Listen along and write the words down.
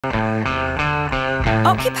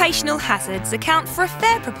Occupational hazards account for a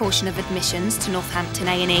fair proportion of admissions to Northampton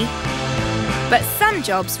A&E, but some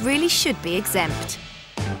jobs really should be exempt.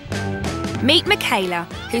 Meet Michaela,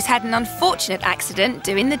 who's had an unfortunate accident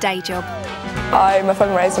doing the day job. I'm a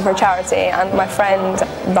fundraiser for a charity and my friend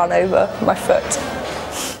ran over my foot.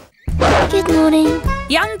 Good morning.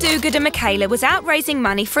 Young do-gooder Michaela was out raising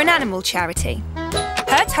money for an animal charity.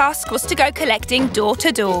 Her task was to go collecting door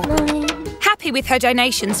to door. Morning. Happy with her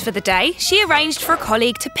donations for the day, she arranged for a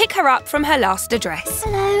colleague to pick her up from her last address.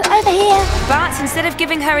 Hello, over here. But instead of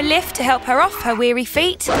giving her a lift to help her off her weary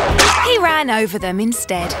feet, he ran over them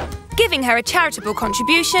instead, giving her a charitable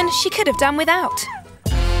contribution she could have done without.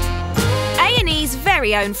 A&E's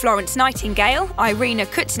very own Florence Nightingale, Irina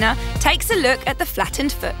Kutzner, takes a look at the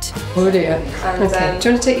flattened foot. Oh dear. Okay. Do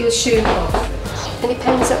you want to take your shoe off? Any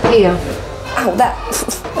pains up here? Ow, there.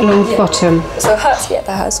 Along the bottom. So it hurts? Yeah,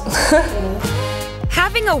 that hurts.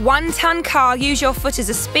 Having a one-ton car use your foot as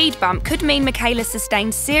a speed bump could mean Michaela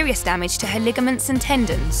sustained serious damage to her ligaments and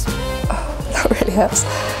tendons. Oh, that really hurts.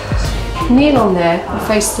 Kneel on there and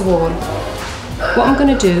face the wall. What I'm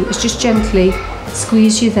going to do is just gently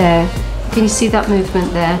squeeze you there. Can you see that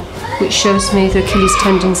movement there? Which shows me the Achilles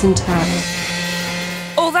tendon's intact.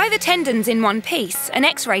 Although the tendon's in one piece, an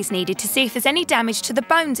X-ray's needed to see if there's any damage to the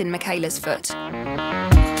bones in Michaela's foot.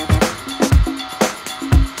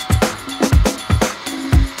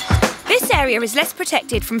 This area is less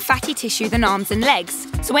protected from fatty tissue than arms and legs,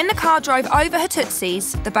 so when the car drove over her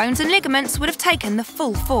tootsies, the bones and ligaments would have taken the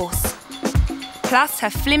full force. Plus, her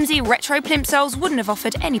flimsy retro plimsolls wouldn't have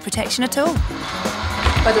offered any protection at all.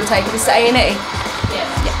 But I'll take this to A&E.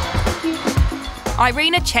 Yeah.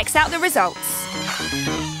 Irina checks out the results.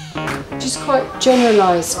 Just quite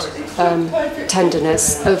generalised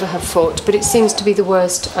tenderness over her foot, but it seems to be the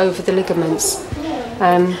worst over the ligaments.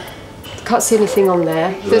 Can't see anything on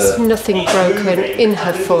there. There's nothing broken in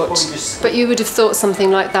her foot, but you would have thought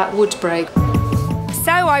something like that would break.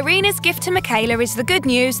 So Irina's gift to Michaela is the good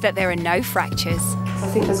news that there are no fractures. I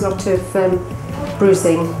think there's a lot of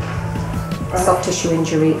bruising, soft tissue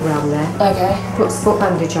injury around there. Okay. Put a spot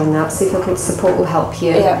bandage on that, see if local support will help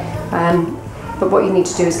you. Yeah. But what you need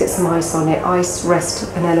to do is get some ice on it. Ice,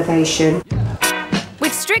 rest and elevation.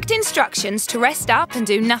 With strict instructions to rest up and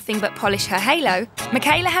do nothing but polish her halo,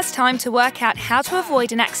 Michaela has time to work out how to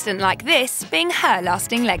avoid an accident like this being her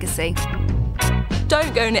lasting legacy.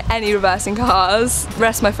 Don't go near any reversing cars.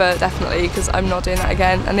 Rest my foot, definitely, because I'm not doing that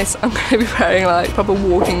again. And this, I'm going to be wearing like proper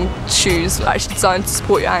walking shoes, actually designed to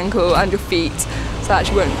support your ankle and your feet, so I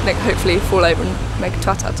actually won't hopefully fall over and make a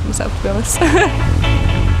twat out of myself, to be honest.